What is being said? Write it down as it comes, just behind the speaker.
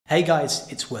Hey guys,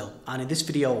 it's Will, and in this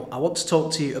video I want to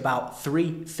talk to you about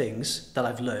 3 things that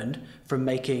I've learned from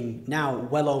making now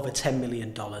well over $10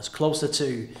 million, closer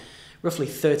to roughly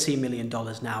 $13 million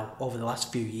now over the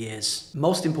last few years.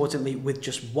 Most importantly, with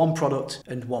just one product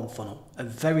and one funnel, and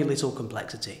very little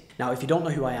complexity. Now, if you don't know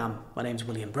who I am, my name's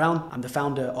William Brown. I'm the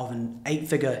founder of an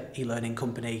 8-figure e-learning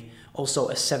company, also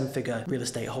a 7-figure real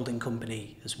estate holding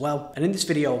company as well. And in this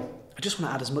video, I just want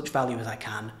to add as much value as I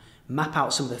can, map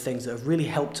out some of the things that have really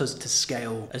helped us to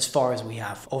scale as far as we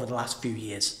have over the last few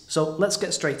years. So let's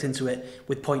get straight into it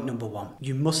with point number 1.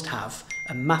 You must have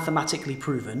a mathematically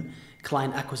proven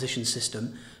client acquisition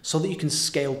system so that you can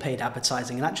scale paid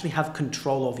advertising and actually have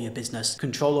control over your business,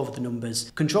 control over the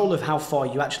numbers, control of how far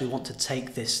you actually want to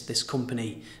take this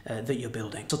company that you're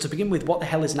building. So to begin with, what the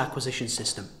hell is an acquisition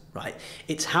system, right?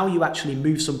 It's how you actually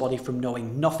move somebody from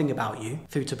knowing nothing about you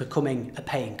through to becoming a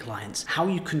paying client. How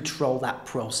you control that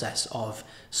process of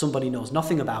somebody knows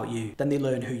nothing about you, then they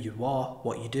learn who you are,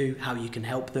 what you do, how you can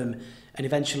help them, and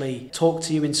eventually talk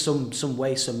to you in some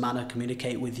way, some manner,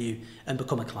 communicate with you and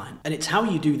become a client. And it's how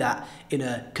you do that in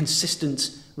a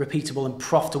consistent, repeatable and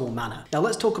profitable manner. Now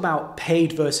let's talk about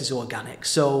paid versus organic.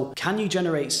 So can you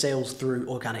generate sales through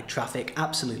organic traffic?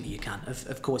 Absolutely you can,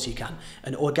 of course you can.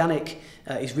 And organic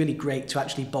is really great to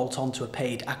actually bolt onto a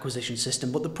paid acquisition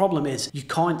system, but the problem is you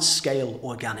can't scale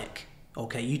organic.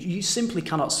 Okay, you simply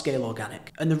cannot scale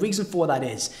organic. And the reason for that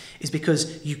is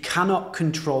because you cannot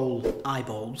control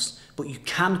eyeballs, but you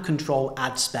can control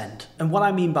ad spend. And what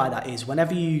I mean by that is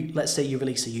whenever let's say you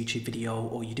release a YouTube video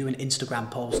or you do an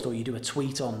Instagram post or you do a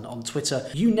tweet on Twitter,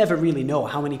 you never really know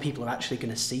how many people are actually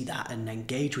going to see that and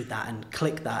engage with that and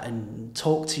click that and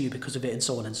talk to you because of it and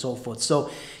so on and so forth. So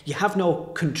you have no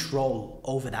control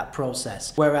over that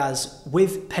process. Whereas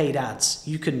with paid ads,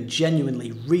 you can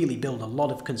genuinely really build a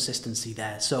lot of consistency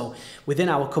there. So within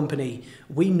our company,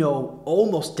 we know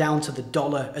almost down to the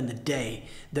dollar and the day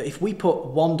that if we put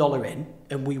 $1 in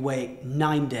and we wait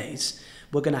 9 days,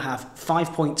 we're going to have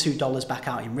 $5.2 back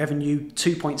out in revenue,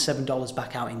 $2.7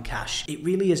 back out in cash. It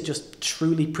really is just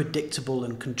truly predictable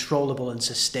and controllable and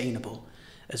sustainable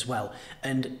as well.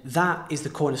 And that is the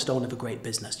cornerstone of a great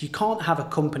business. You can't have a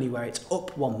company where it's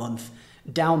up 1 month,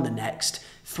 down the next,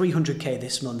 300K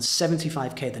this month,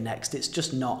 75K the next.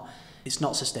 It's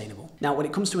not sustainable. Now, when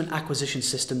it comes to an acquisition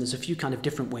system, there's a few kind of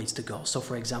different ways to go. So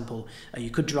for example, you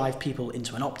could drive people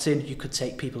into an opt-in, you could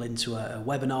take people into a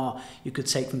webinar, you could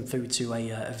take them through to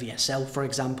a VSL, for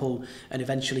example, and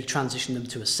eventually transition them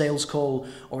to a sales call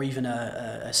or even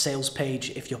a sales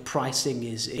page if your pricing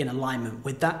is in alignment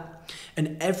with that.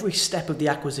 And every step of the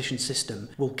acquisition system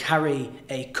will carry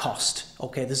a cost.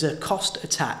 Okay, there's a cost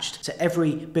attached to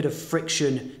every bit of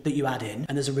friction that you add in,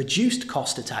 and there's a reduced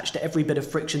cost attached to every bit of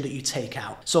friction that you take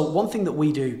out. So one thing that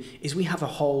we do is we have a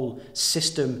whole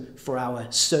system for our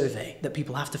survey that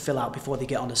people have to fill out before they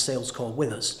get on a sales call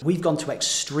with us. We've gone to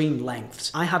extreme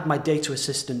lengths. I had my data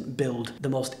assistant build the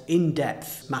most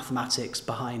in-depth mathematics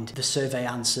behind the survey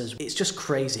answers. It's just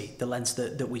crazy the lengths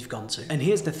that we've gone to. And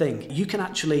here's the thing, you can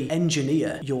actually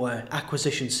engineer your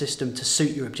acquisition system to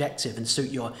suit your objective and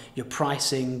suit your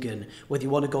pricing and whether you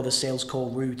want to go the sales call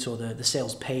route or the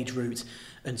sales page route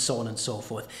and so on and so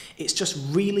forth. It's just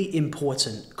really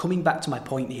important, coming back to my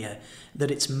point here, that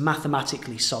it's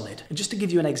mathematically solid. And just to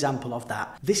give you an example of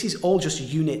that, this is all just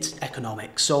unit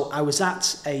economics. So I was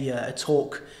at a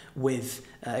talk with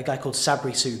a guy called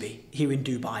Sabri Subi here in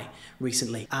Dubai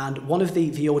recently, and one of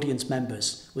the audience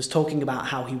members was talking about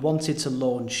how he wanted to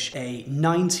launch a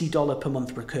 $90 per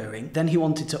month recurring, then he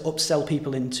wanted to upsell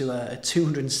people into a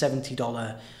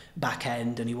 $270 back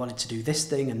end, and he wanted to do this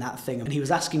thing and that thing, and he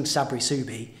was asking Sabri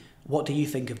Subi, what do you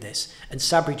think of this? And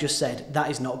Sabri just said, that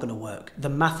is not going to work. The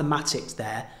mathematics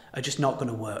there are just not going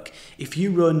to work. If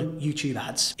you run YouTube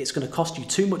ads, it's going to cost you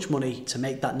too much money to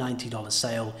make that $90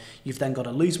 sale. You've then got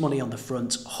to lose money on the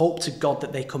front, hope to God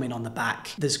that they come in on the back.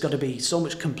 There's got to be so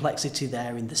much complexity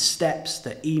there in the steps,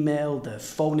 the email, the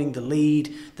phoning the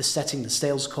lead, the setting the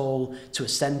sales call to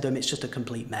send them. It's just a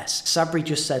complete mess. Sabri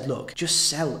just said, look, just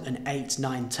sell an $8,000,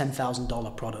 $9,000,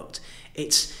 $10,000 product.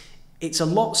 It's a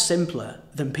lot simpler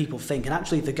than people think. And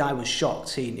actually the guy was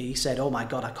shocked. He said, oh my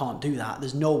God, I can't do that.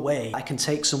 There's no way I can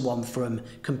take someone from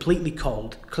completely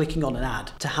cold, clicking on an ad,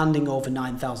 to handing over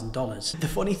 $9,000. The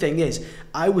funny thing is,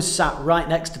 I was sat right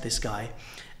next to this guy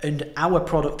and our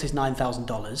product is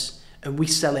 $9,000 and we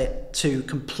sell it to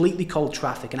completely cold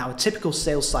traffic, and our typical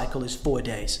sales cycle is 4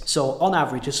 days. So on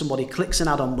average, if somebody clicks an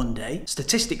ad on Monday,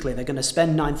 statistically they're going to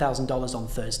spend $9,000 on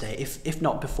Thursday, if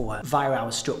not before, via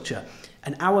our structure.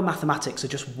 And our mathematics are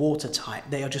just watertight.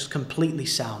 They are just completely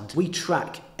sound. We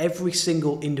track every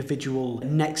single individual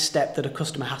next step that a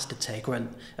customer has to take, or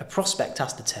a prospect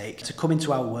has to take to come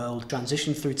into our world,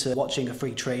 transition through to watching a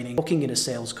free training, booking in a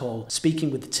sales call, speaking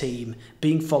with the team,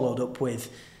 being followed up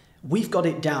with. We've got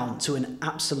it down to an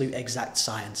absolute exact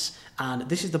science. And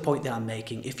this is the point that I'm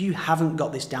making. If you haven't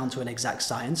got this down to an exact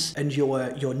science and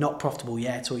you're not profitable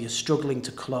yet, or you're struggling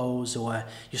to close, or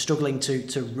you're struggling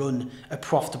to run a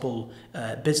profitable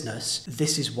business,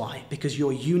 this is why. Because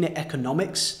your unit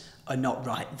economics are not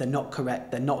right. They're not correct.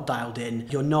 They're not dialed in.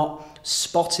 You're not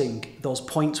spotting those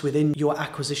points within your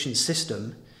acquisition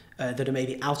system that are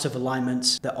maybe out of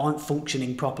alignment, that aren't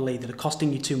functioning properly, that are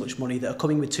costing you too much money, that are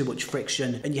coming with too much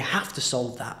friction, and you have to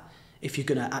solve that if you're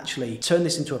going to actually turn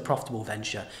this into a profitable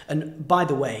venture. And by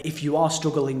the way, if you are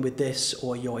struggling with this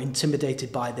or you're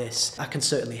intimidated by this, I can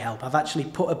certainly help. I've actually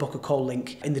put a book a call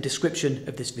link in the description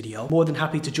of this video. More than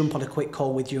happy to jump on a quick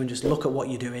call with you and just look at what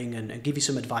you're doing and give you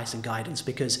some advice and guidance,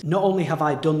 because not only have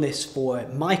I done this for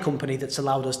my company that's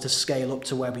allowed us to scale up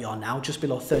to where we are now, just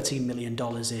below $13 million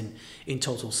in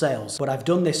total sales, but I've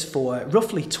done this for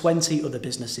roughly 20 other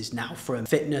businesses now, from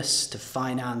fitness to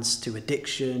finance to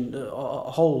addiction, a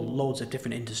whole load of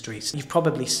different industries. You've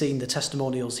probably seen the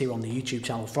testimonials here on the YouTube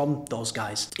channel from those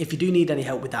guys. If you do need any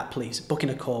help with that, please book in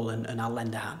a call and I'll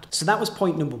lend a hand. So that was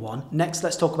point number one. Next,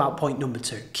 let's talk about point number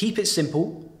two. Keep it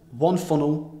simple. One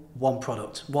funnel, one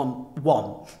product.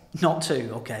 One, not two,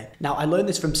 okay? Now, I learned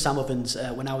this from Sam Ovens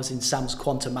when I was in Sam's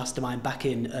Quantum Mastermind back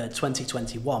in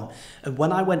 2021. And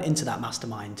when I went into that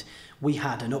mastermind, we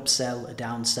had an upsell, a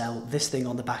downsell, this thing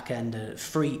on the back end, a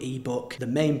free ebook, the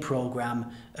main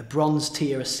program, a bronze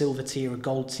tier, a silver tier, a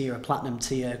gold tier, a platinum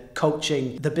tier,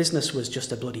 coaching. The business was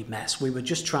just a bloody mess. We were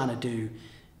just trying to do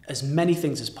as many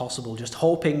things as possible, just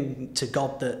hoping to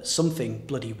God that something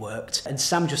bloody worked. And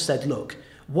Sam just said, look,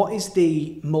 what is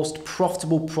the most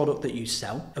profitable product that you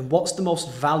sell? And what's the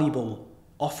most valuable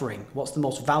offering? What's the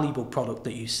most valuable product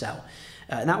that you sell?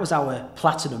 And that was our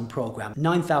platinum program,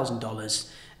 $9,000.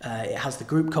 It has the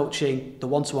group coaching, the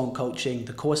one-to-one coaching,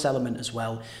 the course element as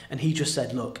well. And he just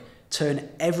said, look, turn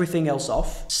everything else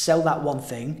off, sell that one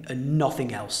thing and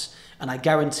nothing else. And I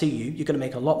guarantee you're going to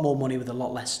make a lot more money with a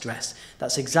lot less stress.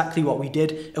 That's exactly what we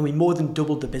did. And we more than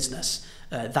doubled the business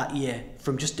that year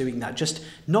from just doing that, just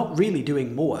not really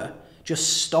doing more,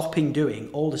 just stopping doing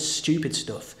all the stupid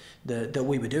stuff that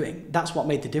we were doing. That's what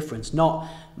made the difference, not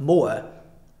more,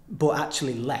 but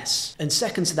actually less. And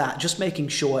second to that, just making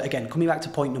sure, again, coming back to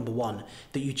point number one,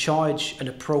 that you charge an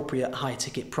appropriate high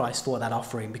ticket price for that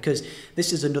offering, because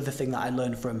this is another thing that I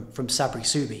learned from Sabri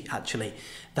Suby, actually.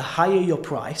 The higher your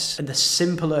price and the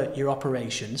simpler your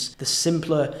operations, the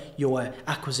simpler your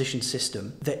acquisition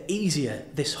system, the easier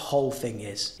this whole thing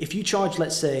is. If you charge,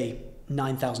 let's say,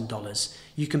 $9,000.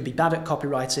 You can be bad at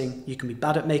copywriting, you can be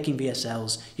bad at making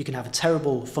VSLs, you can have a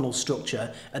terrible funnel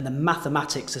structure, and the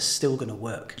mathematics are still going to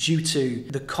work due to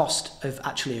the cost of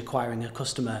actually acquiring a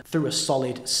customer through a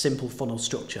solid, simple funnel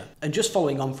structure. And just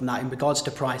following on from that, in regards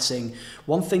to pricing,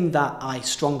 one thing that I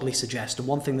strongly suggest, and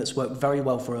one thing that's worked very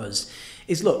well for us,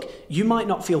 is look, you might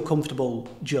not feel comfortable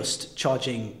just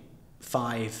charging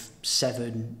 $5,000,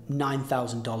 $7,000,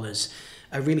 $9,000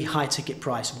 a really high ticket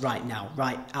price right now,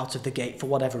 right out of the gate for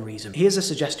whatever reason. Here's a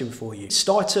suggestion for you.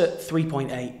 Start at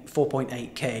 3.8,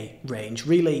 4.8K range.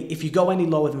 Really, if you go any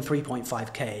lower than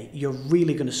 3.5K, you're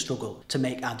really gonna struggle to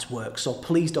make ads work. So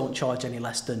please don't charge any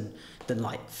less than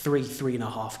like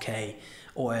 3.5K,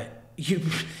 or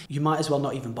you might as well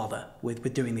not even bother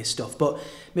with doing this stuff. But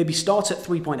maybe start at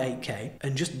 3.8K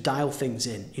and just dial things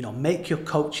in. You know, make your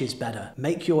coaches better,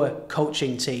 make your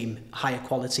coaching team higher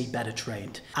quality, better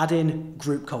trained. Add in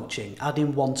group coaching, add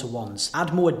in one-to-ones,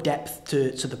 add more depth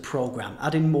to the program,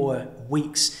 add in more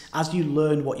weeks as you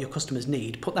learn what your customers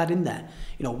need. Put that in there.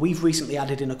 You know, we've recently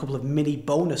added in a couple of mini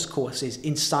bonus courses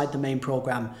inside the main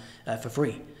program for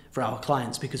free for our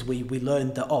clients, because we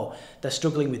learned that, oh, they're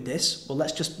struggling with this, well,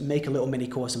 let's just make a little mini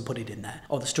course and put it in there.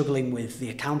 Or they're struggling with the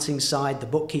accounting side, the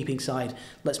bookkeeping side,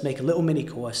 let's make a little mini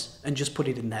course and just put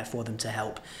it in there for them to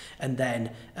help. And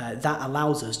then that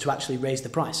allows us to actually raise the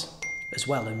price as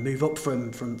well and move up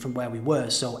from where we were,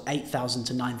 so $8,000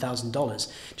 to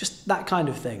 $9,000. Just that kind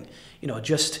of thing. You know,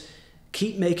 just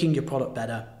keep making your product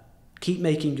better, keep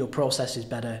making your processes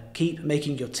better, keep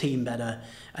making your team better,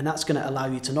 and that's going to allow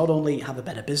you to not only have a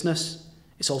better business,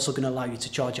 it's also going to allow you to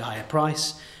charge a higher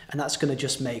price, and that's going to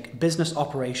just make business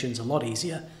operations a lot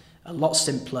easier a lot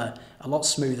simpler, a lot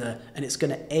smoother, and it's going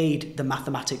to aid the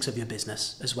mathematics of your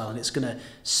business as well, and it's going to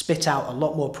spit out a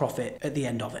lot more profit at the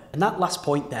end of it. And that last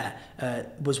point there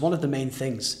was one of the main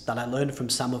things that I learned from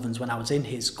Sam Ovens when I was in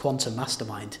his Quantum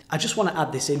Mastermind. I just want to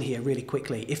add this in here really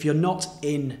quickly. If you're not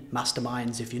in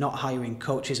masterminds, if you're not hiring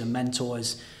coaches and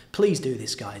mentors, please do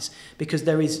this, guys, because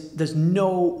there's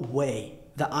no way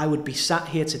that I would be sat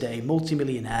here today,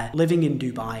 multimillionaire, living in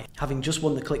Dubai, having just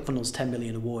won the ClickFunnels 10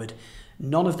 Million Award.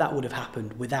 None of that would have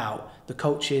happened without the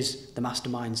coaches, the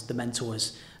masterminds, the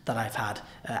mentors that I've had.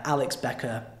 Alex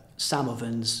Becker, Sam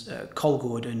Ovens, Cole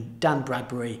Gordon, Dan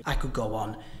Bradbury, I could go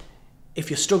on. If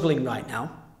you're struggling right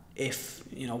now, if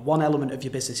one element of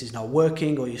your business is not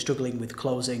working, or you're struggling with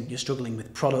closing, you're struggling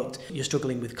with product, you're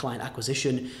struggling with client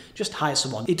acquisition, just hire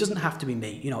someone. It doesn't have to be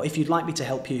me. If you'd like me to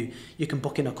help you, you can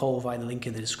book in a call via the link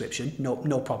in the description.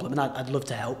 No problem, and I'd love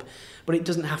to help. But it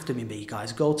doesn't have to be me,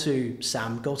 guys. Go to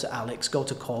Sam, go to Alex, go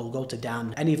to Cole, go to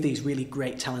Dan, any of these really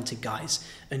great, talented guys,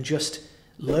 and just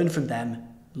learn from them,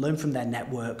 learn from their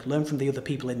network, learn from the other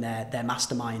people in their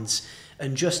masterminds,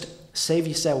 and just save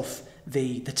yourself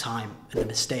the time and the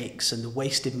mistakes and the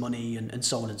wasted money and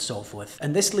so on and so forth.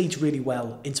 And this leads really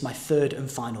well into my third and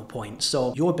final point.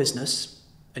 So your business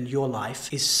and your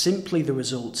life is simply the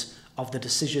result of the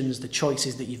decisions, the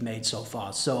choices that you've made so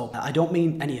far. So I don't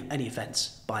mean any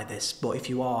offense by this, but if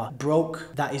you are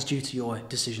broke, that is due to your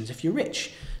decisions. If you're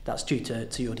rich, that's due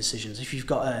to your decisions. If you've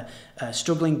got a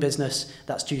struggling business,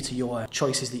 that's due to your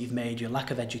choices that you've made, your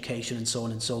lack of education, and so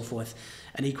on and so forth.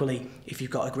 And equally, if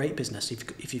you've got a great business,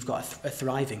 if you've got a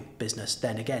thriving business,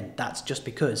 then again, that's just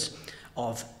because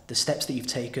of the steps that you've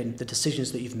taken, the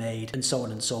decisions that you've made, and so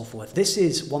on and so forth. This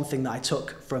is one thing that I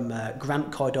took from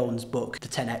Grant Cardone's book, The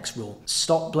 10X Rule.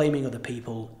 Stop blaming other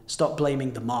people, stop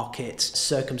blaming the market,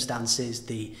 circumstances,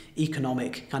 the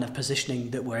economic kind of positioning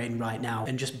that we're in right now,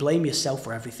 and just blame yourself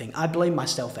for everything. I blame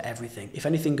myself for everything. If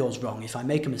anything goes wrong, if I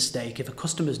make a mistake, if a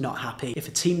customer's not happy, if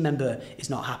a team member is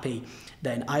not happy,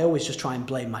 then I always just try and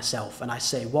blame myself, and I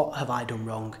say, what have I done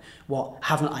wrong? What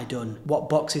haven't I done? What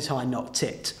boxes have I not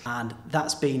ticked? And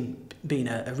that's been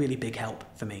a really big help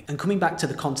for me. And coming back to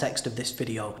the context of this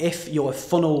video, if your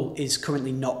funnel is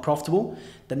currently not profitable,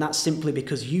 then that's simply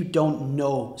because you don't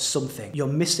know something. You're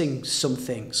missing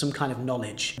something, some kind of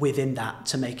knowledge within that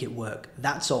to make it work.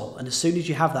 That's all. And as soon as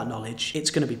you have that knowledge, it's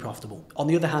going to be profitable. On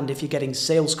the other hand, if you're getting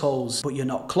sales calls, but you're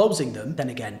not closing them, then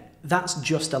again, that's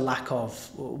just a lack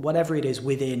of whatever it is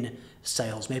within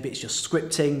sales. Maybe it's your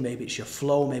scripting, maybe it's your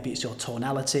flow, maybe it's your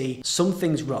tonality.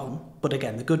 Something's wrong, but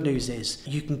again, the good news is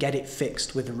you can get it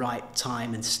fixed with the right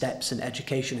time and steps and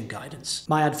education and guidance.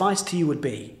 My advice to you would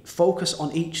be focus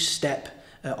on each step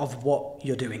of what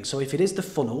you're doing. So if it is the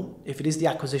funnel, if it is the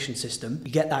acquisition system,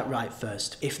 you get that right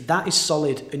first. If that is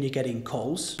solid and you're getting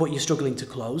calls, but you're struggling to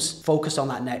close, focus on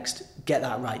that next, get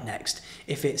that right next.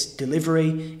 If it's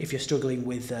delivery, if you're struggling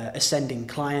with ascending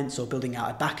clients or building out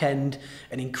a back end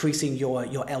and increasing your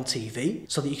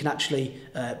LTV so that you can actually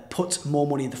put more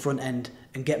money in the front end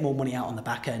and get more money out on the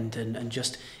back end and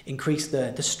just increase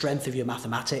the strength of your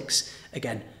mathematics.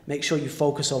 Again, make sure you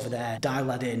focus over there, dial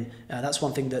that in. That's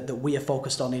one thing that we are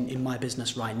focused on in my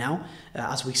business right now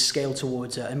as we scale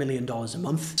towards $1 million a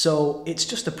month. So it's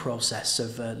just a process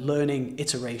of learning,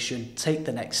 iteration, take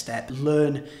the next step,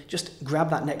 learn, just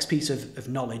grab that next piece of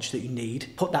knowledge that you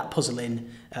need, put that puzzle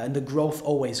in, and the growth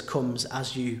always comes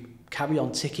as you carry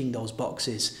on ticking those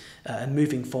boxes and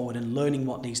moving forward and learning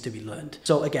what needs to be learned.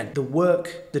 So again, the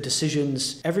work, the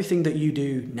decisions, everything that you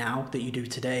do now, that you do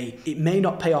today, it may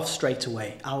not pay off straight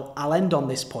away. I'll end on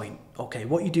this point. Okay,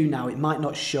 what you do now, it might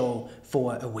not show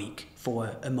for a week,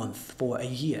 for a month, for a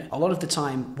year. A lot of the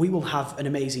time, we will have an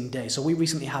amazing day. So we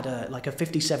recently had a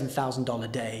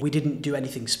 $57,000 day. We didn't do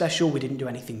anything special. We didn't do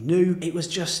anything new. It was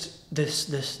just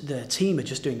the team are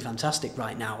just doing fantastic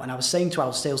right now. And I was saying to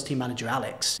our sales team manager,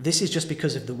 Alex, this is just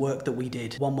because of the work that we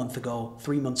did 1 month ago,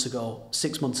 3 months ago,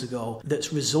 6 months ago,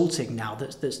 that's resulting now,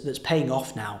 that's paying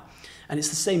off now. And it's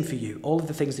the same for you. All of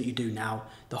the things that you do now,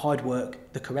 the hard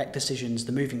work, the correct decisions,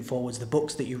 the moving forwards, the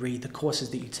books that you read, the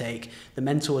courses that you take, the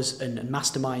mentors and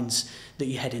masterminds that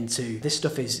you head into, this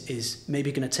stuff is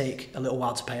maybe going to take a little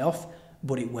while to pay off,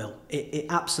 but it will. It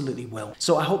absolutely will.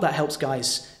 So I hope that helps,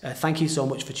 guys. Thank you so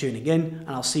much for tuning in,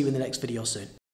 and I'll see you in the next video soon.